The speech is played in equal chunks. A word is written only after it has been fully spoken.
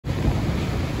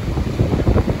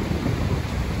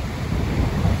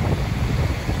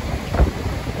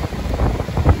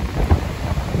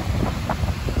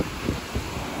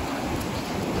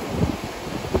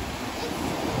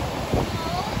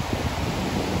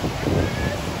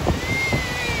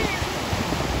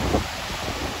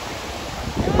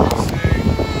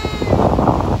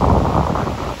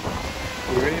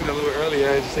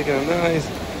Just taking a nice,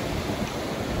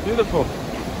 beautiful.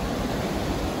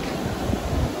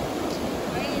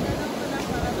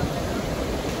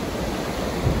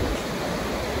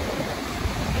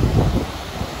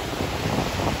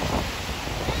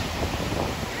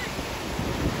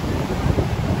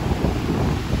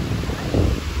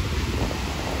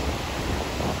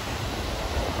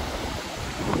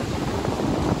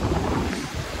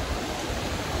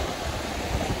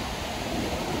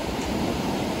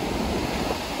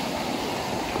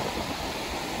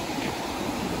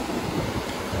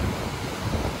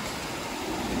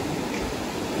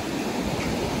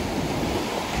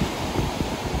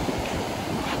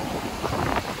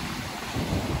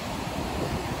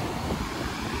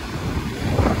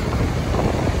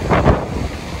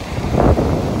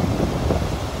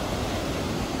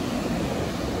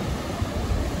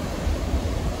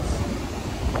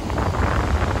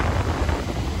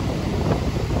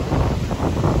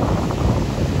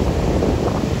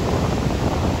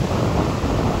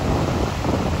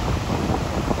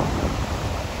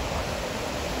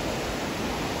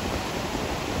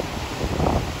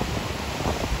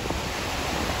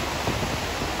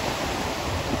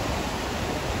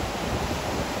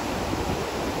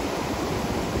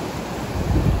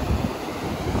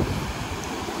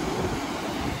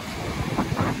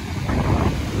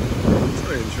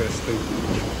 Interesting.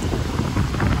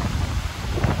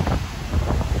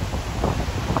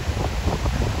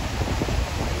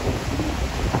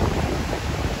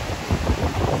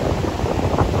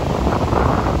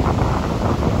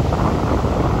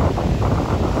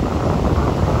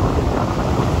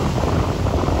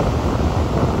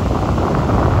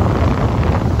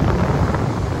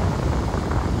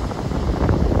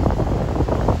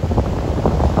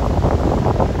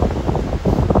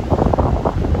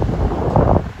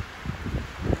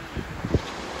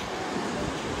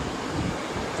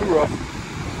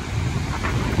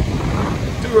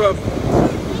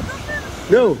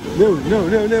 No.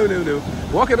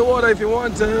 Walk in the water if you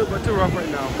want to, but too rough right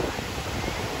now.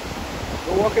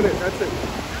 Go walk in it, that's it.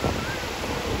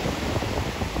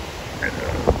 I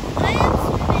am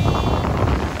swimming.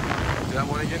 Do that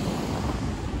one again?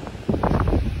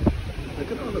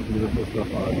 Look at all the beautiful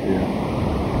stuff out here.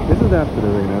 This is after the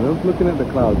rain. I was looking at the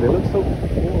clouds. They look so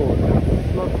cool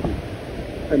and fluffy.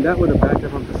 And that with the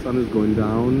backdrop of the sun is going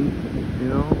down, you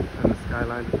know, and the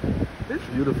skyline. It's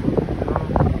beautiful, you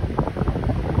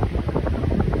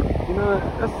know.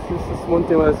 That's just one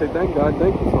thing I say, thank God,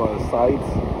 thank you for our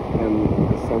sights and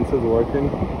the senses working.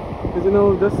 Because, you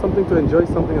know, just something to enjoy,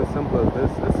 something as simple as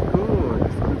this. It's cool.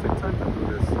 It's going to take time to do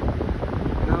this.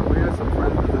 You know, we had some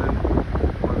friends visiting.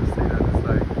 I want to say that. It's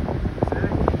like, say,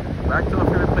 back to our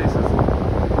favorite places.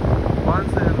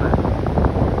 Ponce Inlet.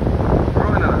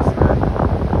 Growing on us, man.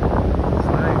 It's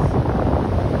nice.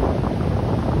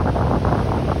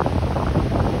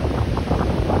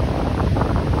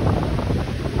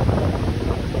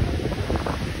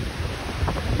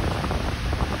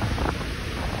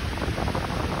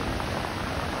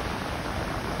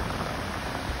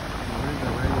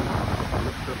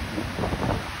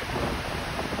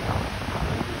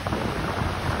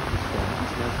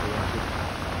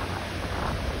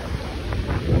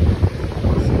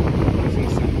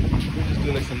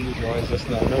 Just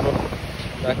now, remember?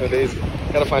 Back in the days,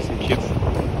 gotta find some kids.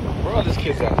 Where are all these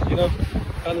kids at? You know?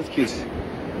 All these kids.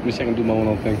 Let me see if I can do my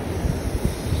own thing.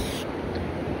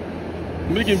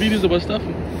 I'm making videos about stuff.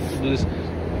 This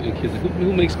kids,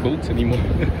 who makes boats anymore?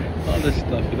 All this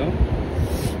stuff, you know?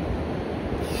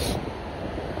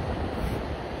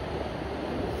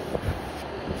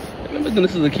 I remember doing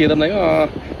this as a kid. I'm like, oh,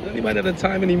 does anybody have the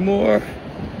time anymore?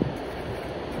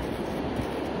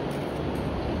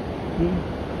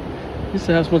 Used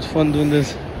to have so much fun doing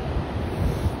this.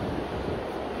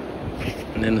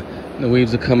 And then the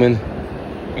waves are coming.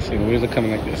 Let's see, the waves are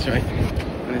coming like this, right?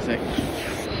 And it's like,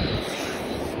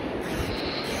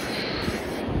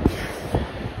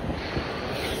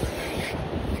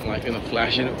 like in a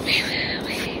flash in it.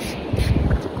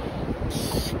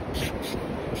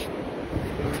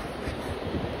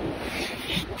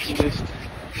 Just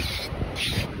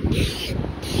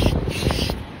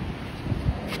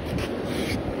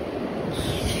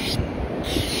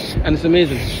and it's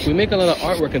amazing. We make a lot of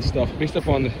artwork and stuff based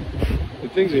upon the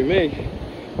things we make,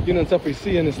 you know, and stuff we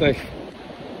see, and it's like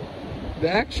the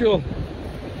actual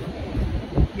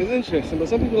is interesting, but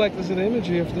some people like to see the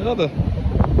imagery of the other.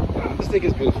 This thing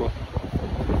is beautiful.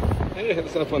 Yeah,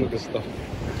 let's have fun with this stuff.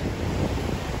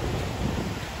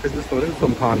 This is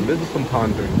some pondering. This is some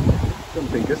pondering.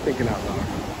 Something, just thinking out loud.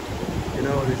 You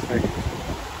know, it's like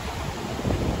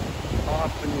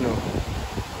often, you know,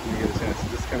 when you get a chance to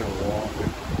just kind of walk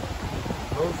and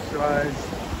Those tries.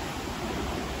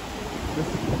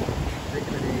 Just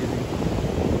taking it easy.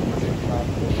 Watching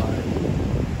traffic go by.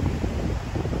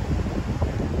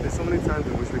 There's so many times I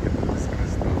wish we could do this kind of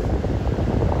stuff.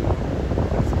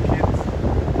 As kids,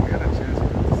 we had a chance to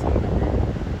do it to some degree.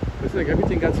 But it's like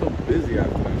everything got so busy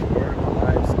after that. Work,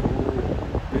 life, school,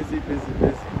 busy.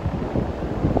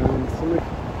 And so like, I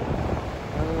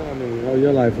don't know, I mean, how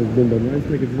your life has been, but mine's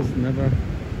like it just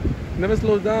never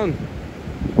slows down.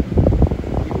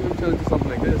 Even when I'm trying to do something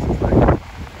like this, it's like, you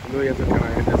know, you have to kind of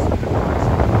end this with the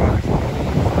projects.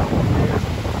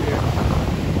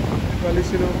 But at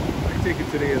least, you know, I take it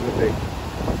today as a day.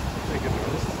 Take it,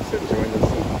 just enjoying this.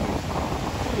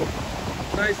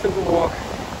 Nice simple walk.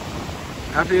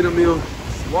 After eating a meal,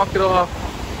 just walk it off.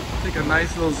 Take a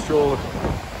nice little stroll.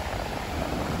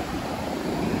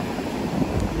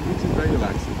 The beach is very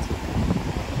relaxing too.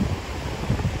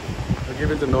 I'll give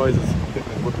it the noises. It's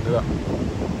whipping it up.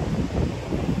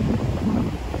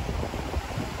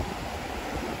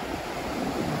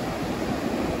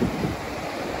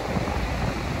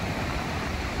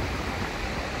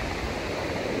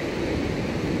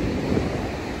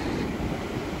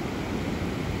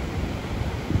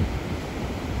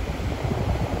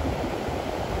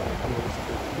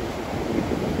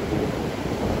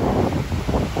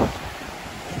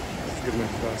 Get my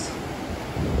class.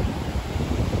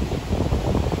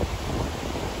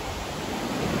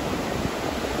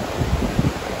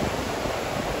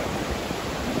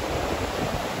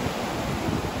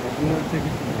 I'm gonna take it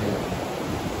from here.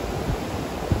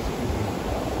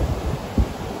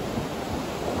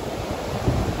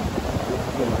 This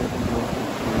is the life I'm walking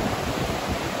through.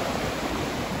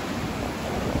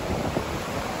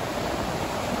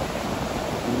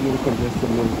 I'm gonna congested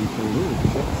one people. Ooh,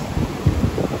 shucks.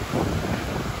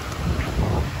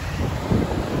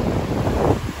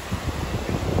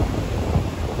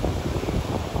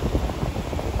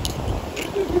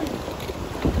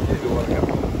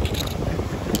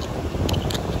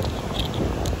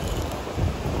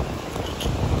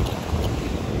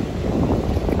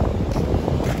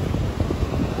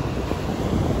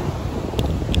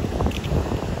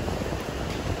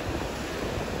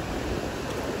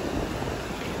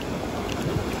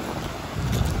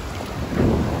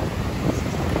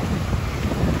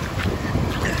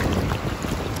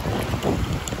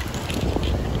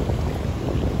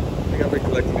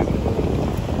 Collecting these little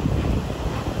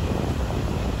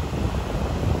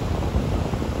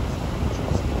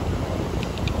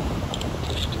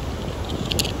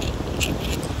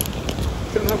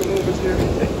Can I have a little bit here?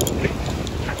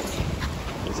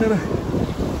 Trying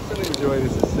to enjoy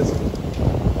this. It's just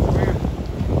weird.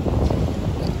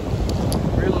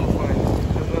 Real little fun.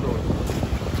 There's another one.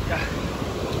 Yeah.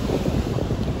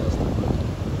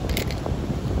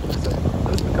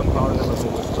 Let's become power than all this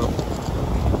stuff.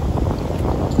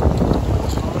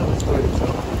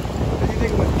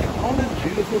 All these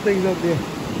beautiful things out there.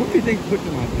 What do you think put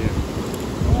them out there?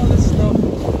 All this stuff.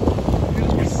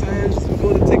 Beautiful sands. We go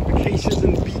to take vacations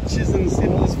and beaches and see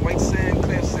all this white sand,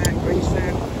 clear sand, gray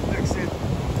sand, black sand.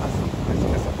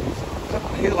 I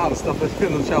hate a lot of stuff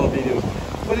in the shallow videos.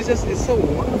 But it's so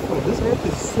wonderful. This earth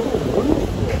is so wonderful.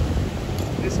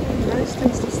 There's so many nice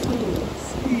things to see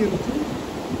and do.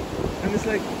 And it's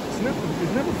like, it's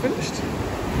never finished.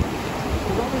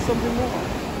 There's always something more.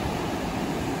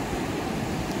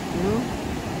 You know?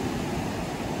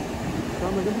 So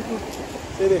I'm like, people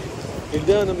say you're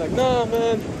done. I'm like, nah,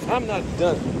 man, I'm not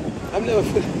done. I'm never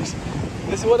finished.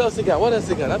 Let's see what else they got. What else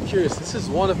they got? I'm curious. This is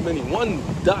one of many. One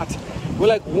dot. We're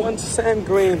like one sand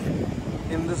grain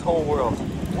in this whole world.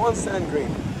 One sand grain.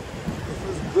 It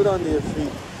feels good on your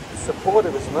feet. It's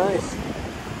supportive. It's nice.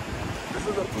 This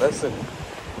is a blessing.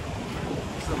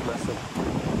 This is a blessing.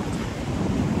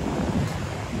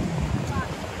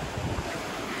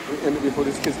 End it before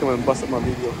these kids come and bust up my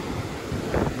video.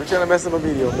 We're trying to mess up my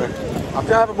video, man. I'm trying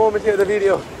to have a moment here in the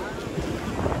video.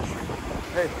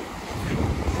 Hey,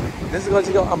 this is going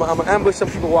to go. I'm gonna ambush some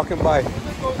people walking by.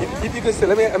 If you could say,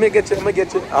 let me get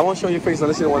you. I won't show your face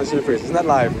unless you don't want to see your face. It's not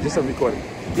live, it's just a recording.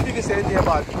 If you could say anything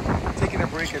about taking a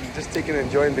break and just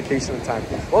enjoying vacation and time,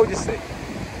 what would you say?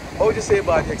 What would you say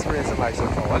about the experience in life so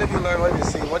far? What have you learned? What have you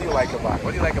seen? What do you like about it?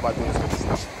 What do you like about doing this kind of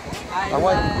stuff?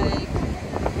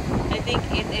 I think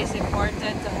it is important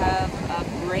to have a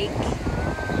break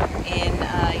in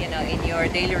in your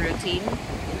daily routine,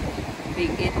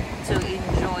 to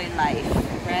enjoy life,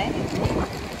 right?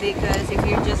 Because if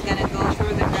you're just gonna go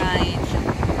through the grind,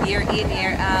 year in,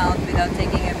 year out, without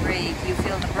taking a break, you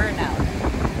feel the burnout.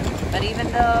 But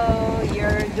even though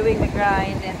you're doing the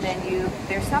grind and then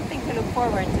there's something to look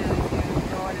forward to if you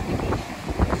go on a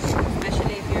vacation,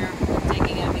 especially if you're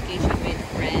taking a vacation with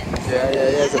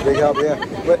Yeah, it's a big help, yeah.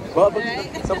 But Right?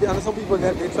 I know some people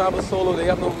that they travel solo, they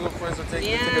have no friends to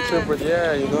take a trip with.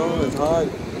 Yeah, you know, it's hard.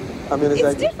 I mean, it's It's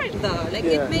like, different though. Like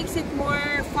Yeah. it makes it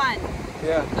more fun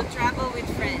yeah. to travel with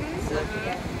friends.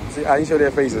 Yeah. See, I didn't show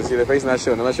their faces. See, their face not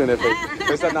showing. I'm not showing their face.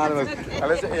 It's anonymous. Okay.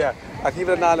 Unless, yeah, I keep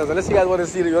it anonymous. Unless you guys want to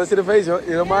see it. You want to see the face? You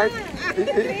don't mind? This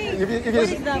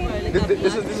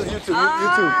is YouTube.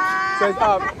 YouTube. So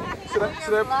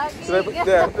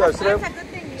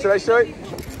it's, should I show it?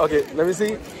 Okay, let me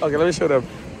see. Okay, let me show them.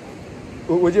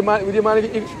 Would you mind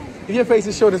if your face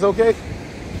is shown? It's okay.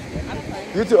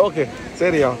 YouTube. Okay. Say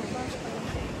it, y'all.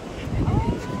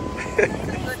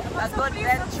 A good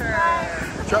venture.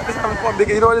 Try this having fun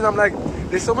because you know what it is? I'm like,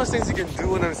 there's so much things you can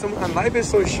do and life is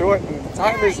so short and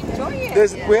time is enjoy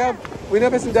it. We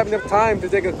never seem to have enough time to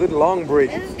take a good long break.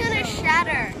 This is gonna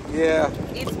shatter. Yeah.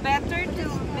 It's better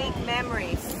to make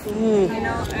memories. You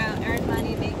know, earn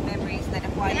money, make memories than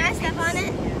acquire. Can I step on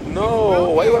it?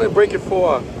 No, why do you want to break it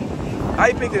for?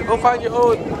 I picked it. Go find your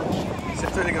own.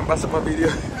 Sit there, you can bust up my video.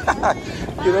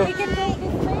 You know. We can go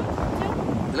this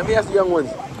way. Let me ask the young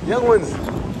ones. Young ones,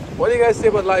 what do you guys say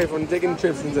about life when taking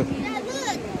trips and stuff? Yeah,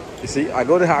 look. You see, I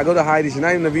go to Heidi. She's not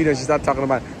even in the video. She started talking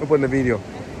about it. We'll put in the video.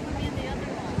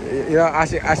 You know, I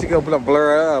should go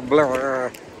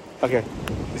blur. Okay.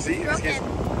 You see?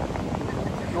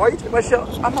 Why you take my shell?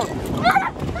 I'm not.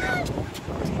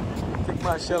 Take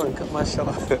my shell and cut my shell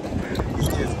off. These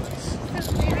kids.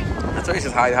 That's why you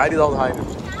just hide. Heidi's all hiding.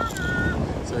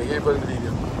 So you can't put in the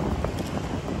video.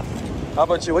 How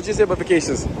about you? What you say about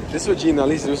vacations? This is Regina. At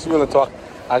least we want to talk.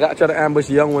 I got to try to ambush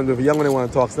the young ones. The young one they want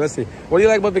to talk. So let's see. What do you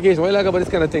like about vacation? What do you like about this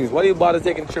kind of things? Why do you bother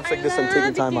taking trips like this and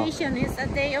taking time out? Vacation is a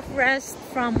day of rest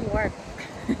from work.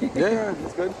 Yeah,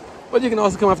 that's good. But you can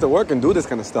also come after work and do this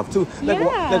kind of stuff too. Like,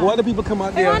 Yeah. why do people come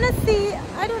out I there? want to see,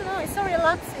 I don't know, it's so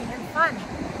relaxing and fun.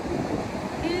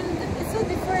 And it's so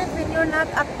different when you're not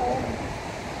at home.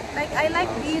 Like, I like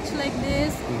beach like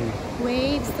this,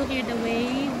 waves, to hear the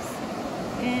waves.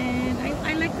 And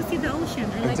I like to see the ocean.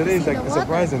 I And like today's to see like the water.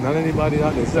 surprising. Not anybody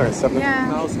out there. It's like 7 Yeah.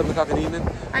 now, 7 o'clock in the evening.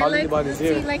 I Hardly like to anybody's see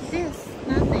here. like this,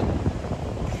 nothing.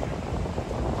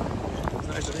 It's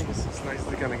nice. I think it's nice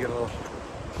to kind of get a little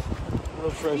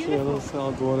fresh air, a little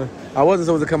salt water. I wasn't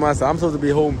supposed to come outside. I'm supposed to be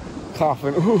home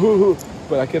coughing.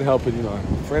 But I can't help it, you know.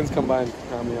 Friends come by and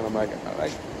calm me, and I'm like, I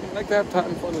like to have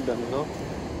time fun with them, you know.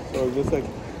 So just like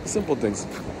simple things.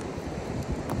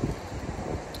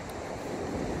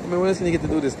 I mean, when else can you get to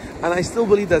do this? And I still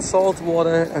believe that salt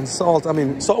water and salt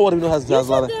water, we know has a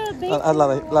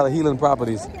lot of healing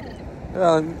properties.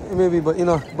 Maybe, but you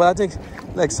know, but I think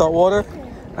like salt water,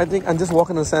 I think, and just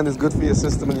walking on the sand is good for your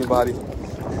system and your body.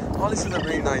 All these things are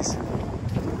very nice.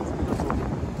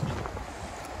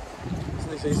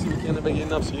 So you see, we can't ever get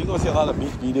enough. So you're gonna see a lot of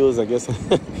beach videos, I guess.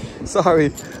 Sorry,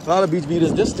 a lot of beach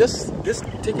videos. Just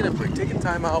taking a break, taking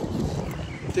time out,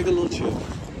 take a little chill.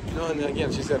 You know, and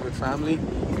again, she said with family,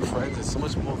 with friends, it's so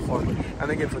much more fun.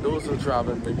 And again, for those who are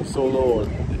traveling, maybe solo or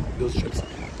those trips,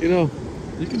 you know,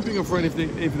 you can bring a friend if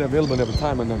they're available and have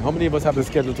time. And then how many of us have the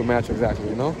schedule to match exactly,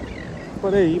 you know?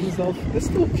 But hey, even so, it's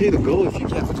still okay to go if you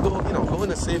can. But go, you know, go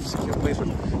in a safe, secure place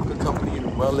with good company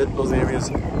and well lit those areas.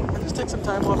 And just take some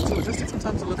time off too. Just take some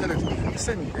time to look at it. Just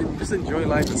enjoy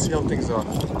life and see how things are.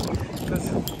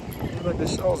 Because like the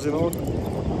shows, you know,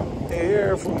 they're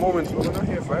here for a moment, but we're not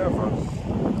here forever.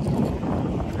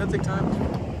 You gotta take time.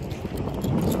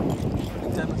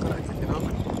 Time to connect it, you know.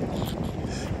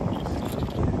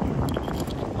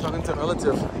 Talking to a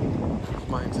relative of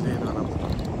mine today, and I'm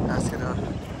asking her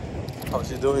how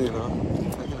she's doing, you know.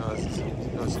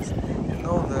 And, she's,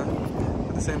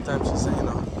 at the same time she's saying,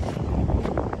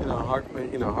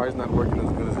 heart's not working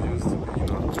as good as it used to be, you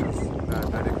know, because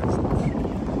diabetic and stuff.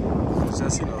 It's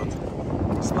just,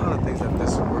 there's a lot of things that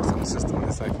this works on the system, and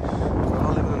it's like, we're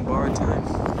all living in borrowed time.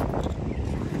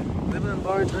 Living in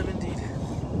borrowed time indeed.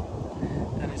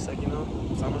 And it's like,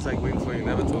 it's almost like waiting for the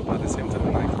inevitable, but at the same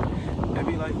time, like,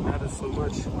 every life matters so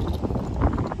much.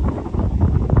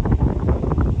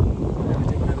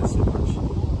 Everything matters so much.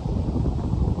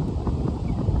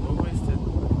 Don't waste it.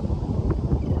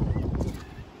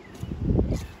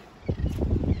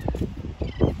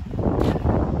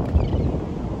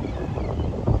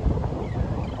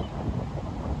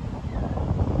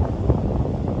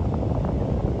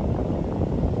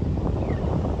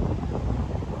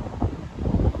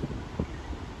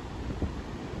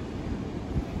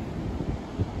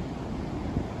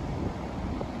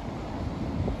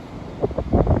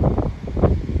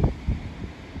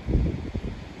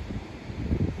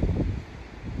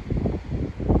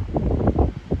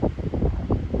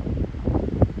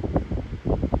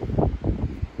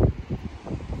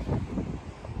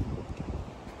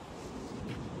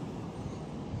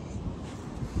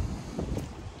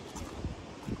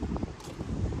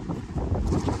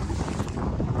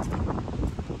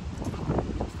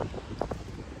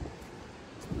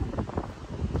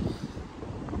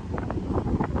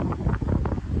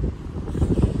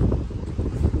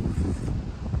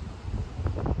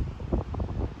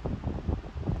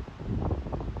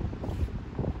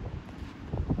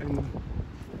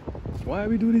 why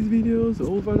we do these videos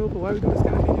over and over, why we do this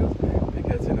kind of videos,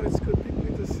 because you know it's good. People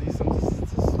need to see some,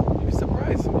 you'd be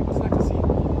surprised. Some people like to see a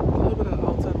little bit of the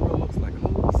outside world looks like,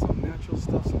 some natural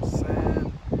stuff, some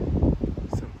sand,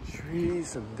 some trees,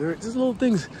 some dirt, just little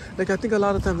things. Like I think a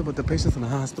lot of times about the patients in the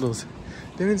hospitals,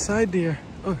 they're inside there.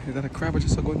 Oh, is that a crab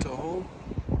just go into a hole?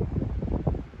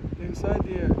 They're inside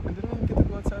there, and they don't even get to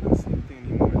go outside and see anything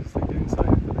anymore. It's like they're inside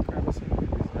until the crab is seeing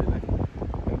movies, right? Like,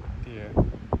 yeah.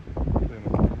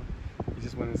 He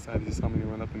just went inside, he just saw me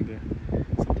run up in there.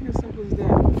 Something as simple as that.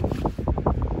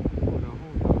 Hold on.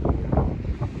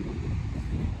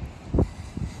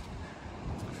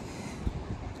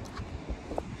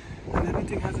 And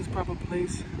everything has its proper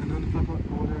place, and on the proper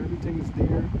order, everything is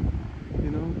there,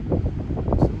 you know?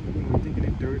 So, you know, thinking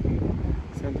of dirt and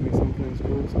sand to make some plants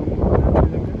grow, some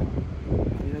naturally like that.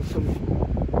 You have some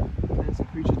plants and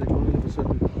creatures that can only live at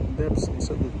certain depths and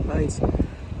certain heights.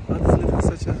 Others live in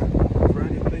such a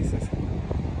variety of places.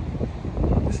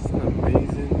 This is an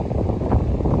amazing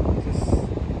just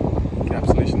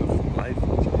encapsulation of life.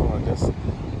 Just,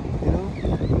 you know,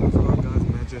 it's all God's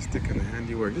majestic and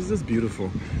handiwork. This is just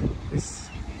beautiful.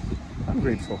 I'm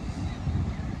grateful.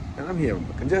 And I'm here with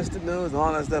my congested nose and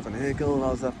all that stuff and hiccup and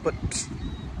all that stuff. But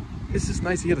it's just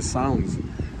nice to hear the sounds,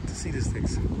 to see these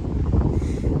things.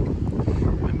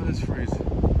 Remember this phrase.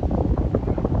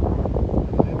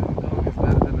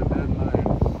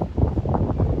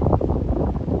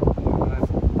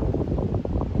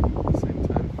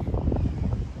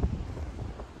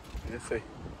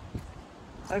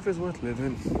 Life is worth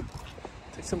living.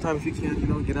 Take some time if you can, you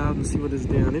know, get out and see what is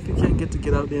there. And if you can't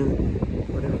get out there,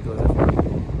 whatever it goes.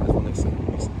 That's one next thing.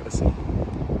 Gotta see.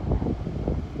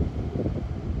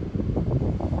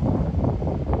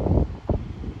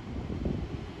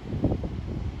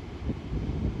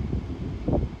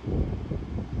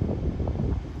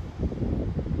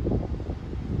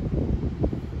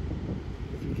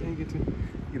 If you can't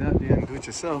get out there and do it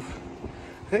yourself,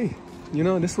 hey, you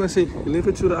know, this is what I say, you live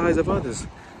it through the eyes of others,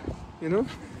 you know?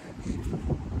 Just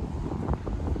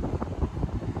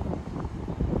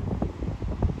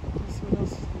what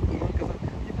else, you know,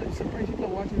 because sometimes people are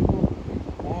watching people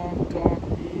walk, talk,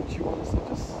 eat, chew, all this stuff,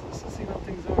 just to see how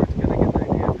things are, to kind of get an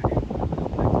idea of what it's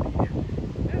like to be here.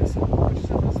 Yeah, so put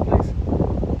yourself in this place.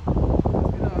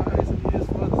 Let's be the eyes and ears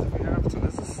for others if we have to.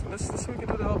 Let's see what we can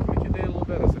do to help make your day a little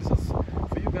better. So this is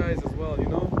for you guys as well, you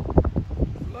know?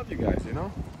 Love you guys, you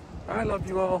know? I love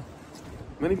you all.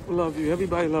 Many people love you.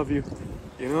 Everybody love you.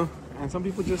 You know? And some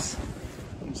people just,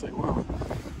 I'm just like, wow.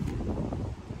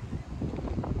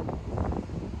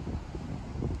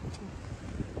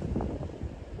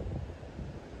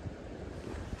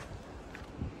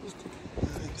 Just take a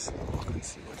nice walk and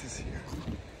see what is here.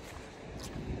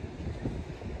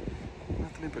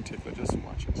 Nothing in particular, just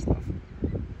watching stuff.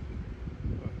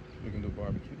 But we can do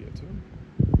barbecue there too.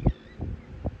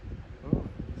 Oh,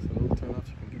 it's a little turn off.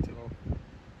 You can get to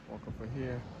walk over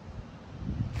here.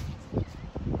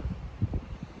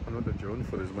 I know what the drone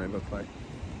footage might look like.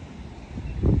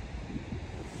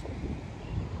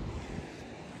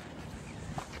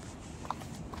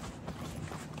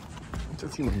 Just a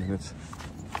few minutes.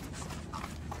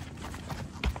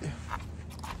 Yeah.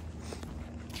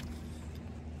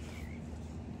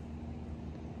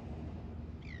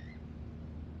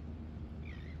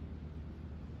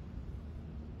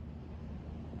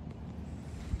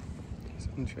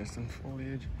 Some interesting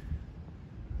foliage.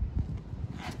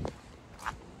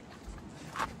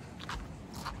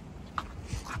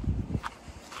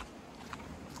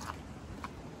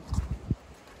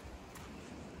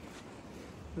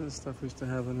 This is stuff we used to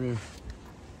have when we were,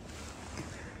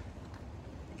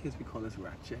 I guess we call this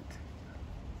ratchet.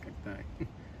 Like that.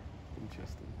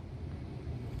 Interesting.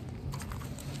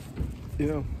 You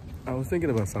know, I was thinking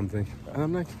about something and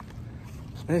I'm like,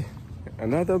 hey,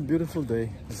 another beautiful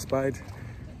day despite,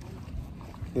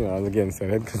 you know, again,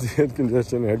 said head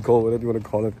congestion, head cold, whatever you want to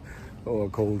call it, or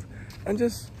cold. And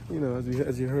just, you know,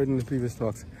 as you heard in the previous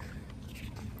talks,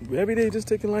 every day just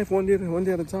taking life one day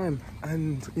at a time,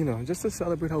 and you know, just to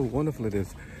celebrate how wonderful it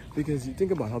is, because you think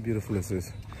about how beautiful this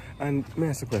is. And may I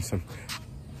ask a question,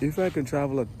 if I could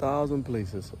travel 1,000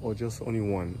 places or just only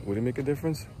one, would it make a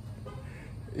difference?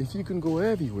 If you can go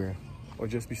everywhere or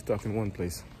just be stuck in one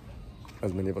place,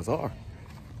 as many of us are,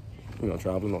 you know,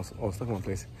 traveling or stuck in one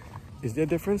place, is there a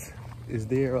difference? Is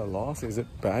there a loss? Is it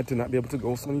bad to not be able to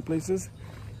go so many places?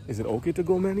 Is it okay to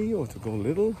go many or to go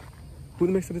little? Who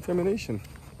makes the determination?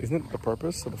 Isn't it the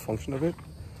purpose or the function of it?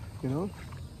 You know?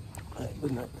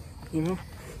 Good night. You know?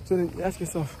 So then you ask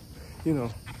yourself, you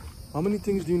know, How many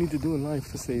things do you need to do in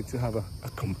life to say, to have a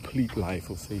complete life,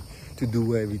 or say, to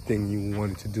do everything you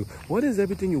wanted to do? What is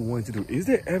everything you want to do? Is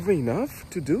there ever enough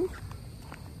to do?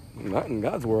 Not in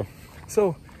God's world.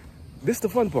 So, this is the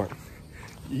fun part.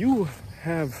 You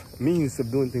have means of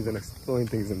doing things and exploring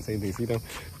things and saying things. You know,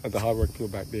 at the hard work people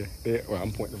back there. Well,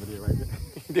 I'm pointing over there, right?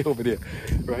 They're over there,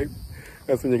 right?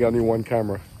 That's when you got only one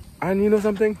camera. And you know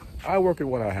something? I work with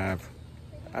what I have.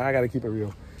 I gotta keep it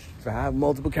real. If I have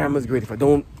multiple cameras, great. If I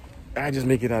don't, I just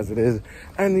make it as it is.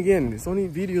 And again, it's only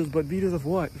videos, but videos of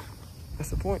what? That's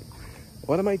the point.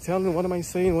 What am I telling? What am I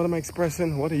saying? What am I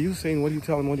expressing? What are you saying? What are you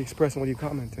telling? What are you expressing? What are you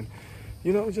commenting?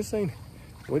 You know, just saying,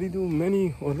 whether you do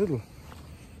many or little,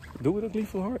 do it with a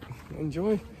gleeful heart.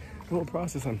 Enjoy the whole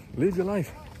process and live your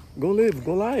life. Go live,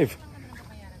 go live.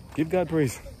 Give God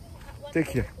praise. Take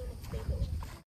care.